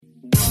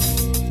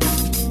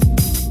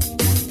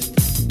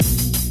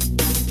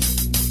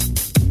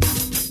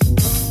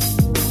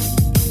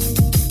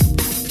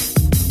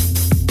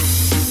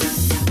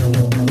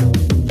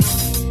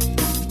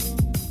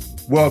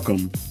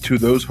Welcome to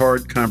Those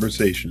Hard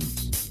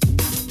Conversations,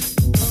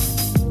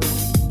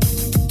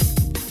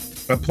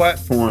 a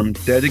platform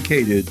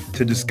dedicated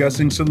to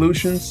discussing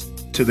solutions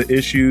to the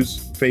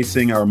issues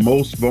facing our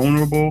most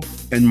vulnerable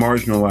and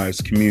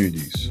marginalized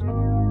communities.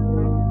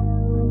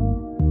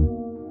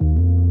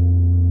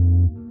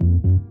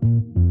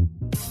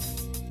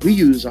 We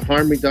use a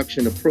harm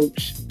reduction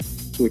approach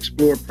to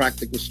explore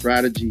practical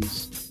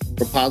strategies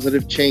for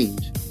positive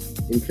change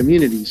in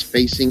communities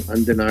facing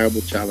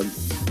undeniable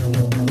challenges.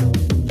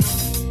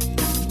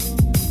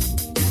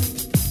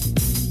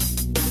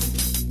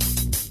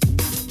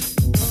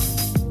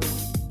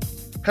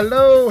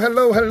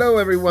 Hello,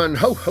 everyone.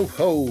 Ho, ho,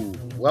 ho.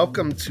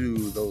 Welcome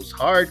to Those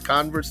Hard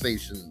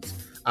Conversations.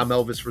 I'm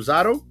Elvis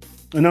Rosado.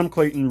 And I'm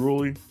Clayton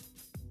Ruley.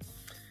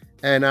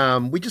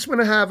 And we just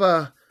want to have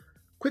a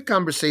quick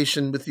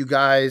conversation with you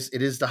guys.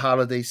 It is the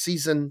holiday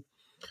season.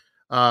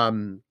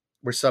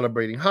 We're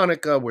celebrating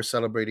Hanukkah. We're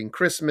celebrating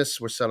Christmas.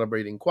 We're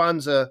celebrating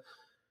Kwanzaa.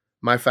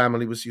 My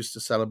family was used to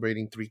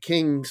celebrating Three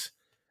Kings.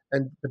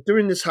 But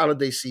during this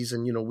holiday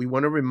season, we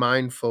want to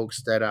remind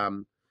folks that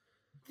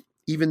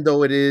even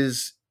though it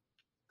is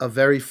a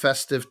very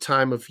festive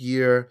time of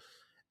year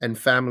and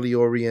family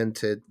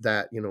oriented,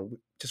 that,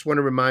 just want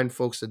to remind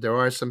folks that there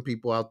are some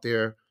people out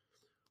there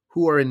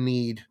who are in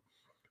need,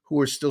 who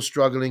are still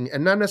struggling,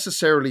 and not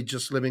necessarily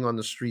just living on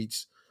the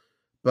streets,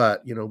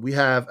 but, we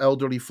have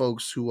elderly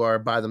folks who are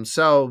by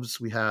themselves.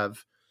 We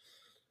have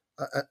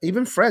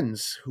even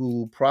friends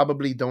who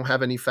probably don't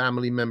have any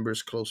family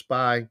members close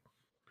by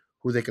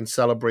who they can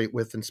celebrate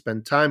with and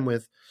spend time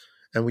with.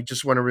 And we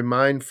just want to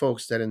remind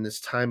folks that in this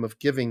time of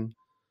giving,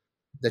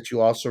 that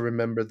you also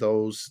remember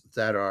those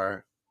that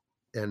are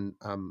in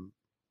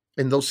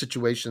those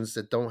situations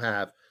that don't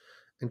have,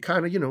 and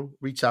kind of,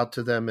 reach out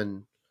to them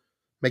and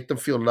make them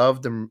feel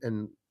loved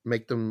and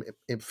make them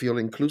feel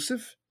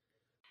inclusive.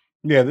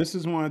 Yeah, this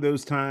is one of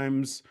those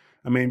times.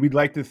 I mean, we'd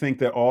like to think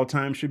that all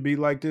time should be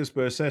like this,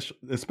 but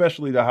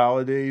especially the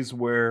holidays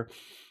where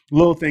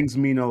little things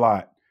mean a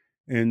lot.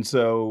 And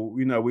so,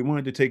 we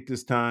wanted to take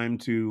this time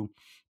to,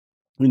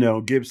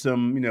 give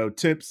some,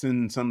 tips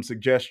and some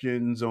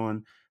suggestions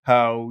on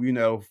how,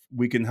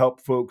 we can help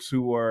folks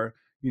who are,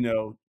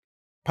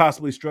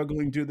 possibly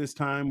struggling through this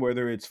time,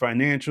 whether it's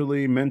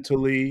financially,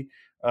 mentally,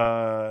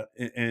 and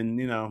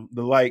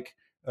the like,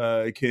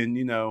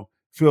 can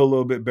feel a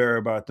little bit better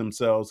about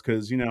themselves,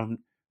 because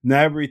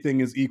not everything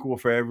is equal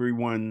for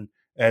everyone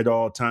at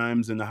all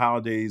times, and the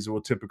holidays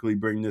will typically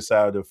bring this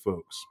out of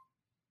folks.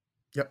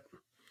 Yep.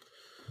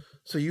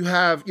 So you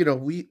have,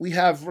 we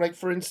have, like,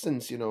 for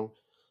instance,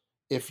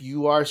 if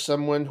you are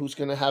someone who's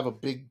going to have a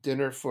big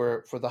dinner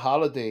for the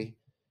holiday,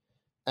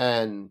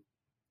 and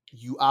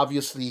you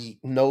obviously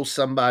know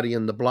somebody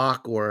in the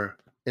block or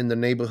in the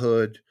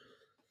neighborhood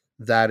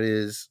that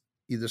is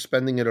either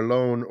spending it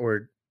alone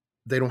or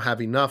they don't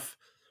have enough.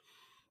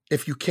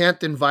 If you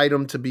can't invite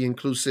them to be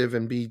inclusive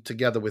and be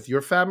together with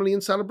your family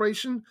in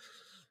celebration,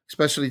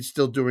 especially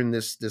still during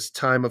this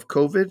time of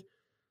COVID,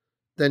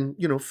 then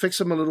fix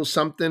them a little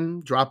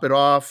something, drop it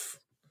off,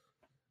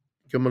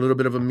 give them a little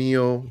bit of a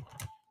meal,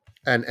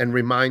 and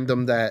remind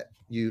them that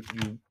you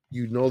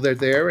know they're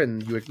there,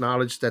 and you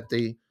acknowledge that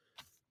they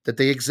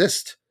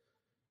exist.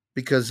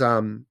 Because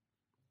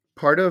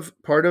part of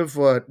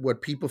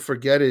what people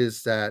forget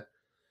is that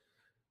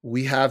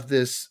we have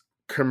this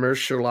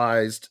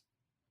commercialized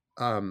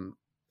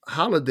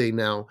holiday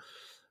now,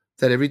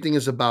 that everything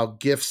is about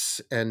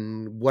gifts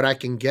and what I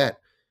can get,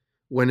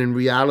 when in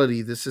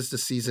reality this is the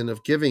season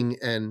of giving,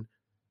 and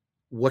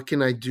what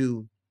can I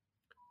do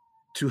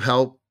to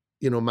help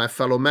my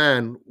fellow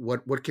man.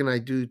 What can I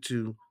do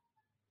to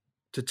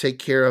take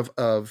care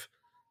of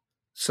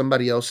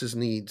somebody else's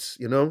needs,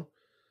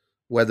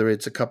 whether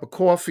it's a cup of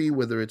coffee,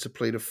 whether it's a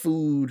plate of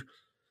food,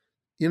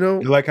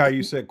 You like how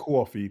you said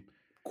coffee.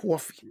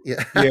 coffee.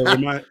 Yeah.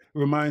 Yeah,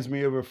 reminds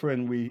me of a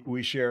friend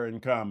we share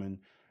in common.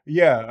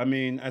 Yeah, I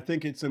mean, I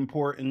think it's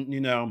important,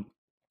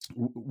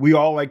 we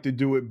all like to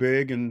do it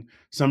big, and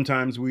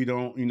sometimes we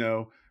don't,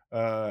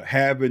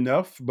 have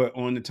enough, but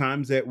on the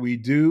times that we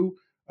do,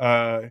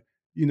 uh,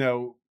 you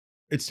know,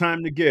 it's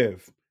time to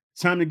give.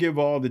 It's time to give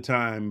all the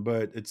time,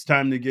 but it's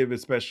time to give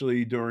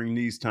especially during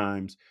these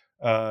times.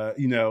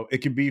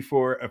 It could be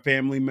for a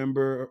family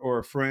member or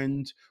a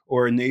friend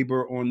or a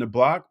neighbor on the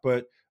block,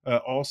 but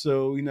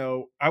also,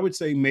 I would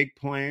say make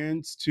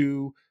plans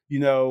to,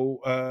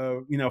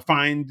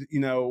 find,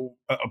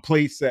 a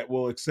place that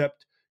will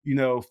accept,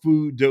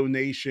 food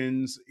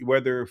donations,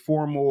 whether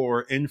formal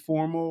or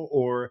informal,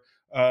 or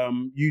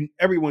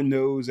everyone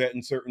knows that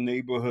in certain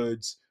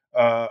neighborhoods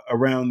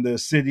around the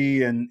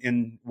city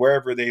and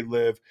wherever they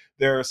live,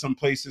 there are some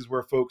places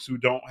where folks who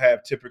don't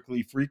have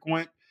typically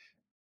frequent,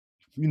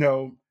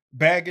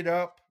 bag it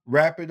up,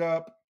 wrap it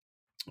up,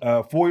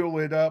 foil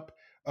it up,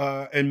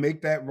 and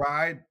make that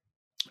ride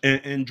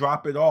and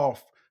drop it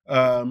off.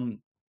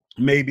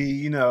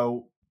 Maybe,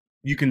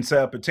 you can set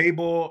up a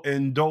table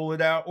and dole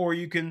it out, or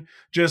you can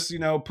just,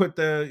 put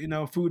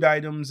the, food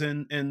items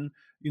in,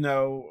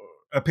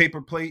 a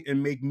paper plate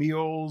and make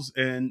meals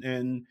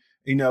and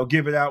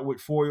give it out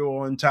with foil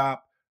on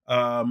top.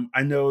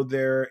 I know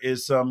there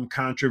is some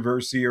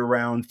controversy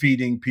around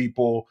feeding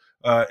people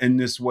in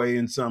this way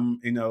in some,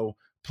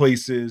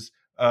 places.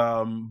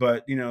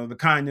 But the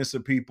kindness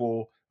of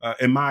people,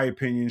 in my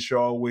opinion, should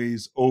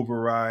always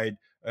override,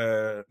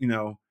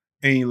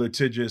 any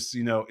litigious,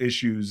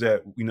 issues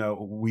that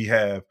we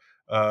have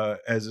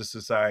as a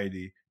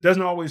society.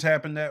 Doesn't always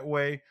happen that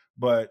way,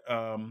 but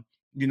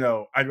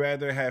I'd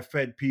rather have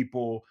fed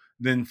people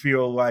than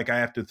feel like I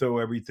have to throw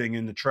everything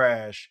in the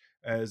trash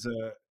as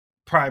a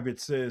private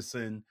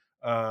citizen.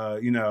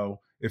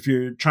 If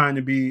you're trying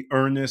to be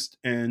earnest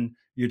and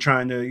you're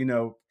trying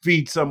to,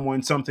 feed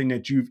someone something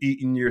that you've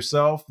eaten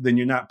yourself, then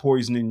you're not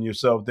poisoning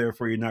yourself.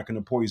 Therefore, you're not going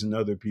to poison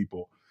other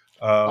people.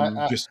 I Um,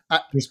 I just,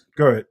 I, just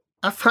go ahead.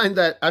 I find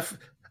that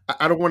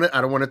I don't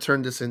want to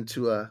turn this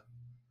into a,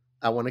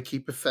 I want to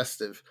keep it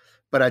festive,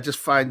 but I just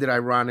find it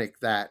ironic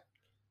that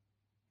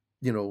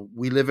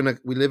we live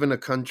in a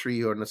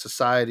country or in a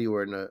society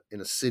or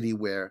in a city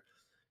where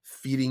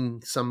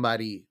feeding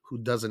somebody who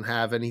doesn't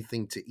have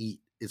anything to eat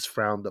is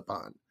frowned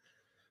upon.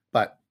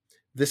 But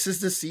this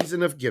is the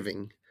season of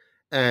giving,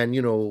 and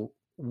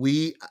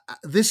we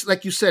this,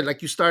 like you said,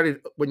 like you started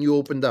when you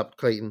opened up,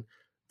 Clayton.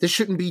 This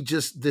shouldn't be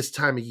just this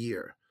time of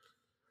year.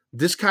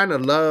 This kind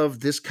of love,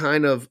 this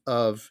kind of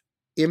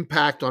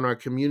impact on our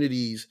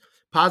communities,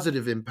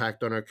 positive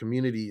impact on our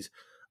communities,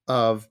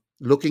 of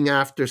looking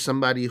after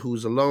somebody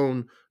who's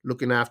alone,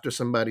 looking after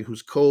somebody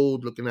who's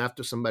cold, looking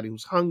after somebody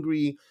who's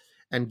hungry,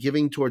 and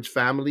giving towards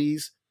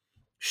families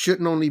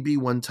shouldn't only be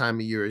one time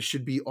a year. It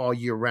should be all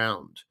year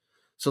round.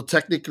 So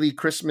technically,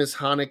 Christmas,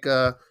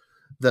 Hanukkah,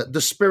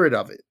 the spirit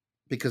of it,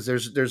 because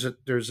there's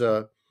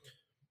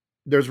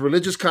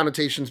religious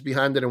connotations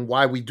behind it and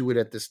why we do it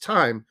at this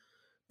time,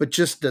 but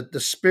just the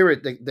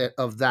spirit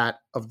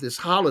of this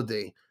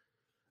holiday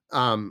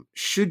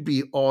should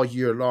be all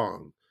year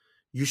long.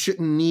 You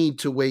shouldn't need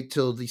to wait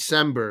till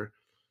December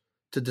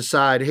to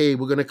decide, hey,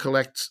 we're going to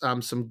collect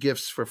some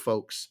gifts for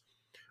folks,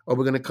 or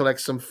we're going to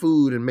collect some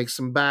food and make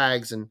some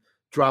bags and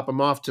drop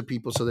them off to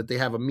people so that they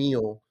have a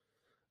meal,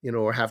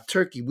 or have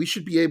turkey. We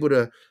should be able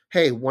to,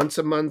 hey, once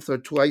a month or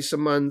twice a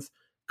month,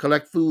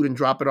 collect food and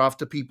drop it off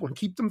to people and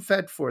keep them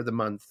fed for the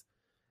month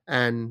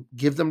and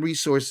give them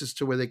resources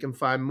to where they can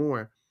find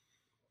more.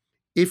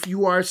 If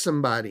you are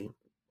somebody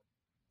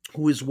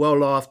who is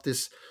well off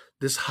this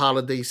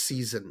holiday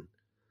season,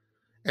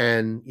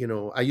 and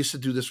I used to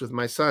do this with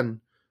my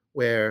son,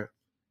 where,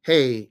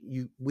 hey,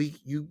 you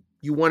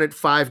wanted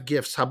 5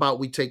 gifts, how about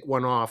we take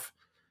one off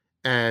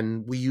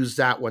and we use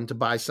that one to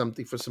buy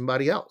something for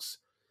somebody else.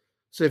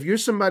 So if you're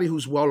somebody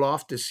who's well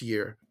off this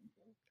year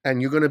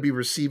and you're going to be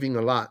receiving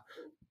a lot,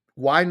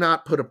 why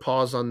not put a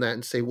pause on that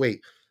and say, wait,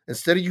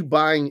 instead of you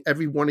buying,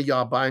 every one of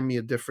y'all buying me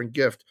a different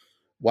gift,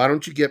 why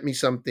don't you get me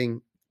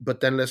something, but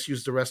then let's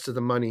use the rest of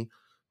the money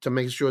to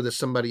make sure that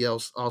somebody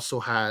else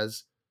also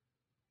has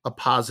a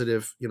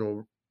positive,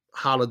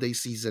 holiday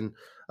season,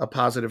 a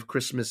positive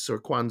Christmas or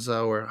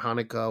Kwanzaa or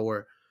Hanukkah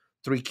or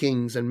Three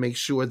Kings, and make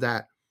sure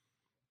that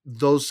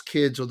those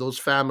kids or those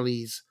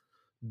families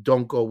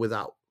don't go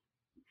without.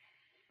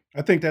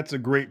 I think that's a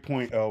great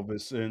point,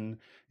 Elvis. And,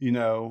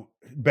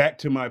 back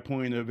to my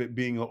point of it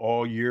being an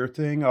all year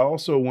thing, I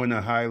also want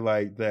to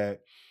highlight that,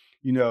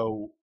 you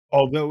know,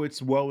 although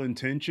it's well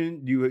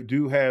intentioned, you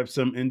do have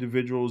some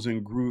individuals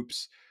and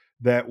groups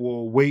that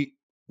will wait,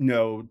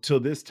 till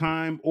this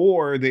time,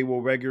 or they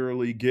will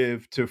regularly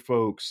give to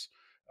folks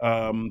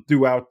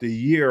throughout the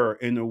year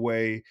in a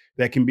way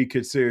that can be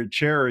considered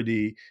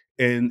charity.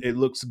 And it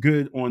looks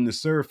good on the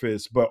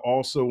surface, but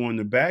also on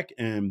the back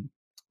end,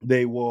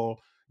 they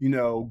will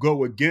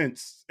go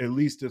against, at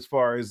least as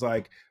far as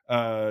like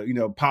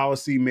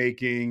policy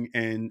making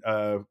and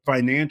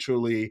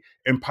financially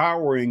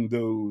empowering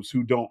those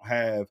who don't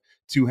have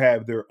to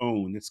have their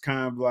own. It's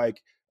kind of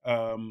like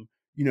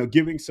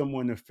giving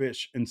someone a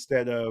fish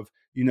instead of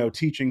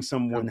teaching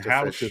someone Come to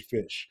how to fish.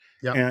 fish.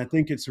 Yep. And I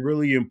think it's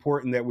really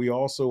important that we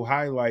also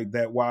highlight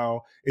that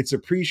while it's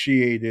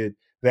appreciated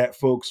that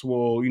folks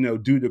will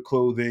do the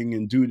clothing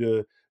and do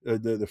the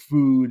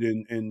food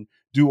and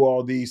do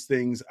all these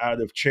things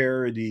out of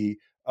charity,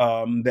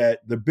 that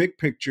the big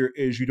picture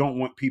is you don't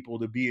want people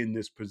to be in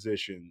this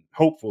position.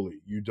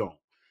 Hopefully you don't.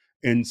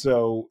 And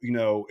so,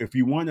 if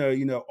you want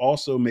to,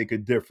 also make a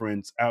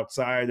difference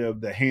outside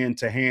of the hand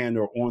to hand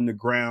or on the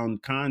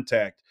ground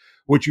contact,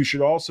 what you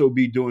should also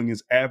be doing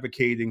is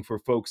advocating for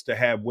folks to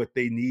have what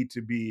they need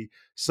to be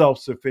self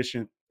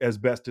sufficient as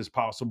best as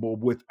possible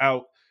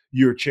without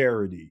your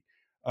charity.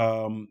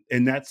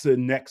 And that's the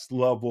next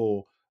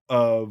level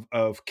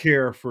of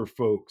care for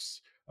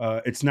folks.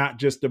 It's not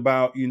just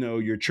about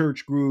your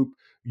church group,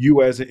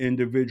 you as an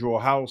individual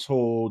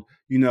household,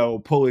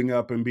 pulling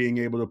up and being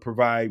able to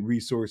provide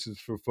resources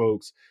for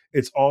folks.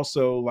 It's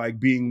also like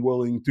being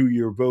willing through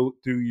your vote,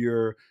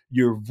 through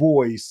your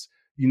voice.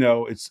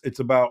 It's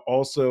about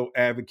also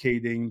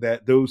advocating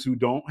that those who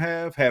don't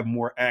have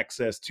more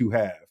access to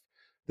have,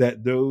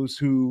 that those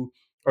who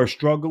are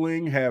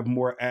struggling have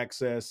more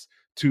access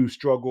to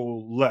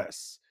struggle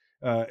less.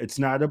 It's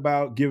not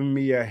about giving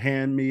me a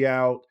hand me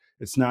out.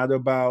 It's not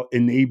about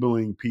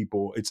enabling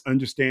people. It's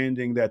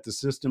understanding that the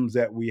systems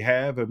that we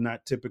have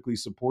not typically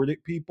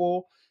supported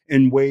people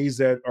in ways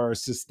that are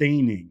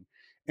sustaining.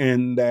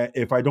 And that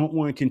if I don't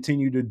want to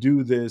continue to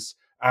do this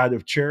out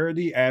of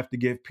charity, I have to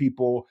give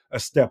people a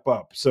step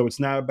up. So it's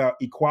not about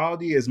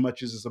equality as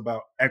much as it's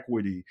about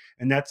equity.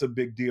 And that's a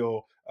big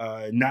deal,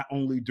 not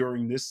only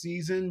during this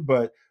season,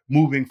 but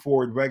moving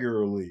forward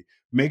regularly.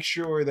 Make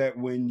sure that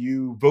when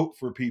you vote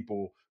for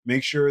people,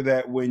 make sure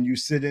that when you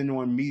sit in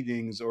on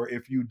meetings, or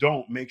if you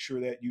don't, make sure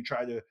that you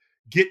try to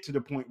get to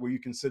the point where you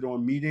can sit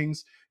on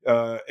meetings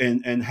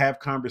and have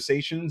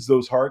conversations,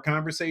 those hard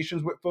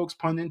conversations with folks,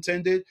 pun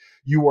intended.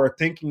 You are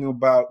thinking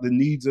about the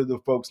needs of the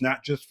folks,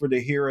 not just for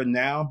the here and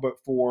now, but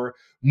for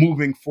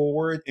moving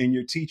forward. And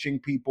you're teaching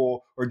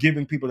people or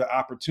giving people the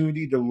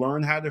opportunity to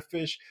learn how to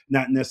fish,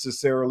 not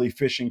necessarily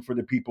fishing for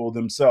the people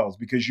themselves,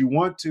 because you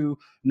want to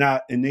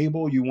not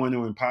enable, you want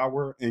to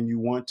empower, and you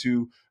want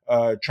to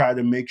try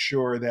to make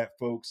sure that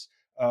folks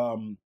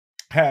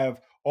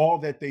have all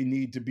that they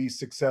need to be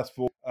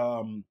successful.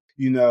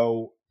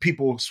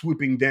 People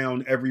swooping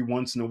down every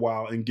once in a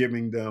while and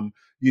giving them,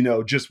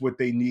 just what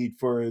they need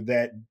for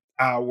that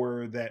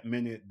hour, that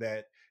minute,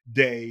 that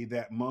day,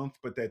 that month,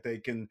 but that they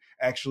can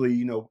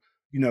actually,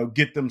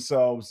 get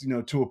themselves,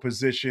 to a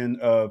position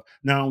of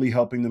not only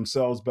helping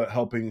themselves, but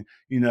helping,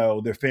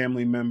 their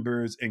family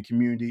members and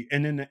community.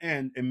 And in the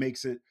end, it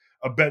makes it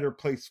a better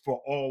place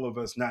for all of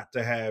us not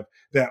to have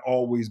that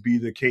always be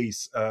the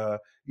case,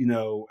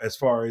 as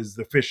far as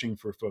the fishing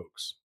for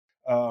folks.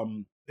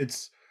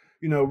 It's,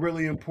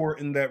 really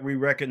important that we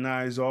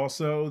recognize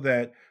also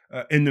that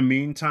in the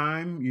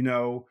meantime,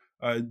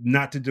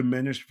 not to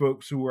diminish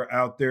folks who are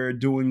out there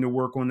doing the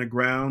work on the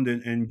ground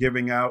and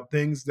giving out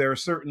things. There are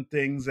certain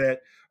things that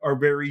are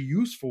very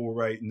useful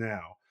right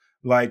now.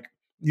 Like,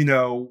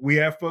 we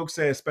have folks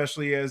that,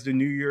 especially as the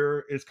new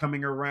year is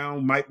coming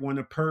around, might want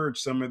to purge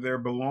some of their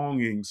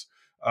belongings.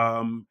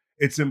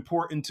 It's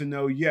important to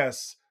know,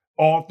 yes,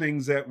 all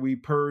things that we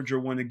purge or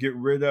want to get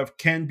rid of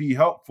can be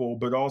helpful,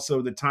 but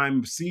also the time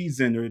of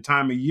season or the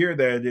time of year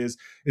that it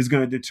is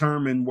going to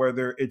determine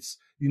whether it's,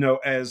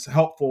 as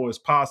helpful as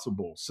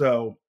possible.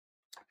 So,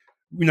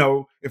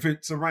 if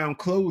it's around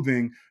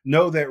clothing,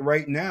 know that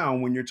right now,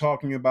 when you're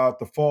talking about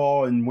the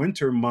fall and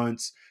winter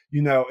months,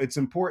 it's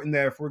important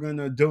that if we're going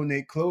to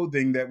donate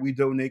clothing, that we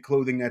donate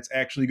clothing that's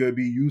actually going to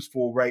be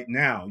useful right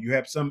now. You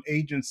have some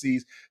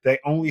agencies that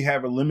only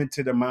have a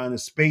limited amount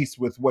of space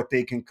with what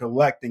they can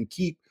collect and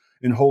keep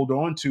and hold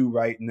on to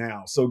right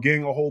now. So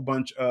getting a whole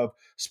bunch of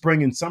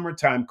spring and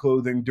summertime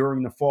clothing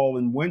during the fall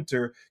and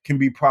winter can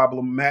be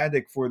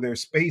problematic for their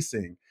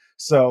spacing.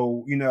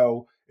 So,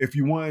 if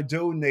you want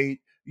to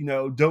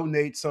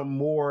donate some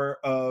more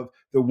of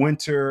the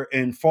winter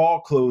and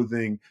fall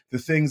clothing, the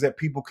things that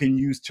people can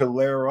use to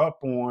layer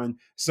up on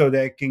so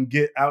that it can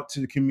get out to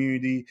the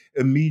community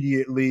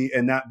immediately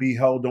and not be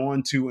held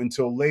on to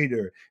until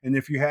later. And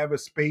if you have a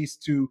space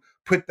to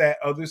put that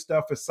other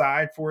stuff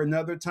aside for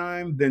another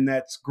time, then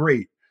that's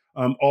great.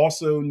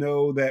 Also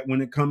know that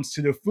when it comes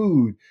to the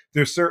food,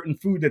 there's certain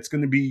food that's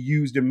going to be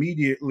used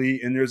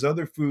immediately, and there's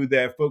other food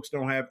that folks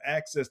don't have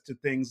access to,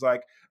 things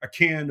like a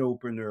can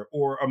opener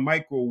or a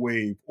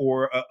microwave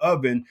or an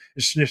oven.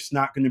 It's just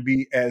not going to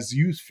be as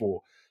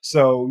useful.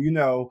 So,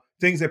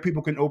 things that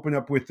people can open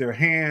up with their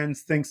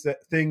hands, things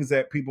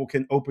that people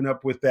can open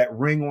up with that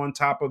ring on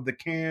top of the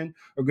can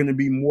are going to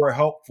be more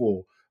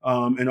helpful.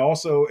 And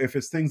also, if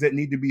it's things that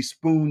need to be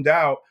spooned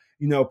out,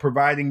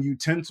 providing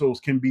utensils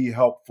can be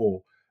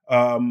helpful.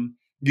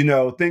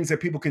 Things that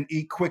people can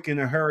eat quick in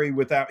a hurry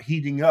without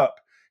heating up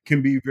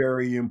can be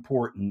very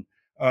important.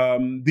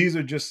 These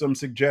are just some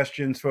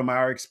suggestions from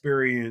our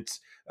experience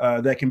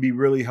that can be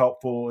really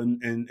helpful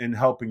in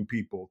helping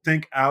people.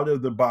 Think out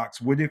of the box.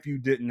 What if you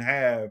didn't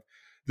have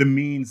the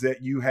means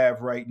that you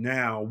have right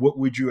now? What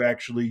would you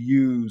actually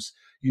use,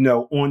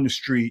 on the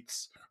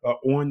streets,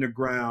 on the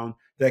ground,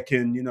 that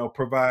can,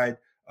 provide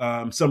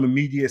some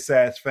immediate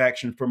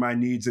satisfaction for my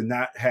needs and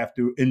not have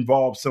to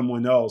involve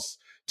someone else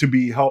to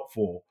be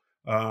helpful.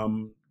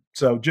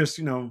 So just,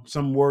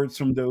 some words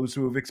from those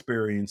who have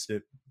experienced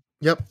it.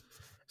 Yep.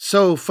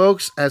 So,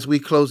 folks, as we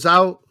close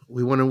out,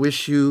 we want to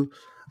wish you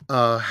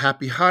a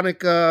happy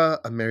Hanukkah,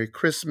 a Merry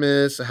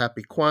Christmas, a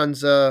happy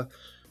Kwanzaa,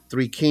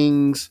 Three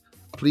Kings.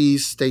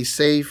 Please stay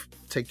safe,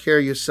 take care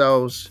of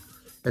yourselves,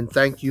 and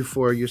thank you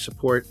for your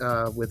support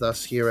with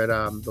us here at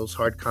Those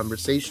Hard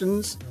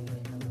Conversations.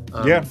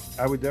 Yeah,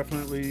 I would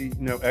definitely,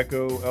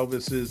 echo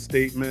Elvis's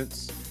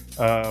statements.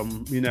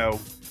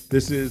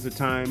 This is a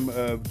time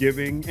of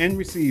giving and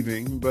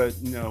receiving, but,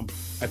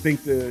 I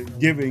think the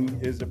giving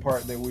is the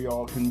part that we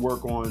all can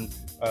work on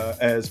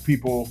as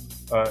people,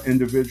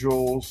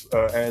 individuals,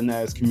 and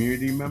as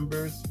community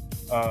members.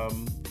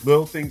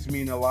 Little things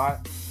mean a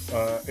lot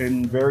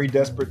in very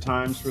desperate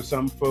times for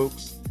some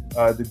folks.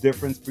 The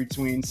difference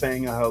between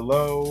saying a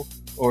hello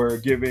or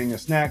giving a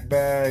snack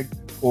bag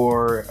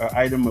or an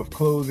item of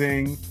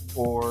clothing,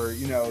 or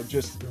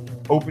just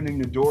opening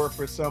the door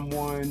for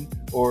someone,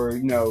 or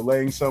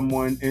letting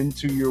someone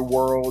into your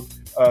world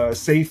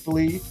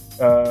safely,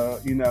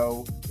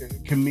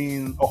 it can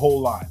mean a whole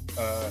lot.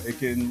 It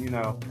can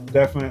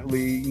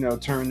definitely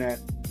turn that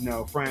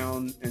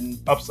frown and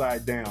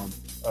upside down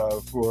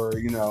for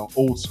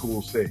old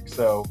school sake.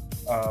 So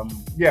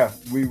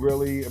we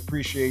really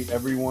appreciate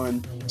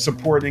everyone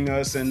supporting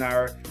us in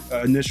our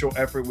initial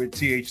effort with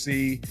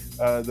THC,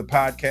 the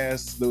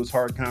podcast, those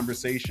hard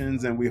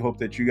conversations, and we hope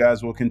that you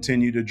guys will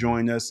continue to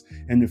join us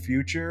in the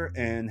future.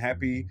 And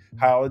happy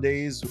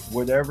holidays,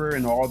 whatever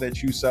and all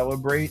that you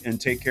celebrate, and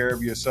take care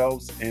of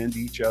yourselves and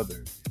each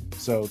other.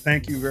 So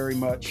thank you very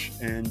much,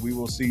 and we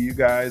will see you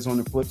guys on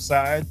the flip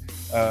side.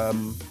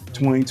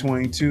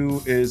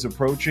 2022 is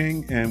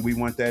approaching, and we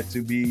want that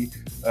to be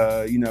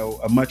a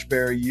much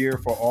better year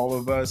for all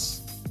of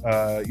us.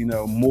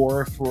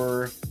 More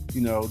for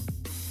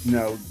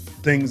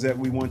things that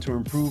we want to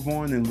improve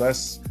on, and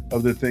less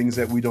of the things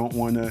that we don't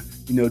want to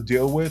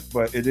deal with.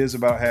 But it is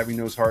about having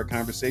those hard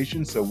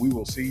conversations. So we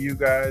will see you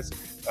guys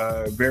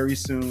very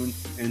soon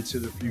into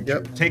the future.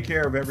 Yep. Take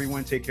care of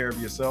everyone. Take care of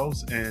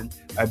yourselves, and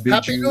I bid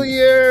Happy New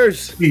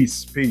Year's.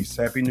 Peace.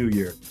 Happy New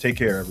Year. Take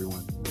care,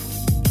 everyone.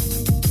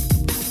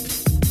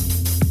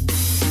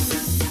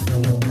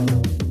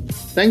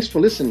 Thanks for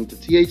listening to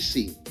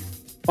THC.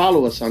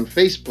 Follow us on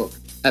Facebook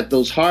at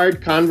Those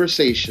Hard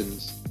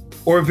Conversations,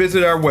 or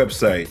visit our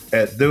website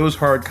at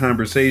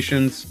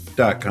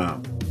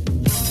thosehardconversations.com.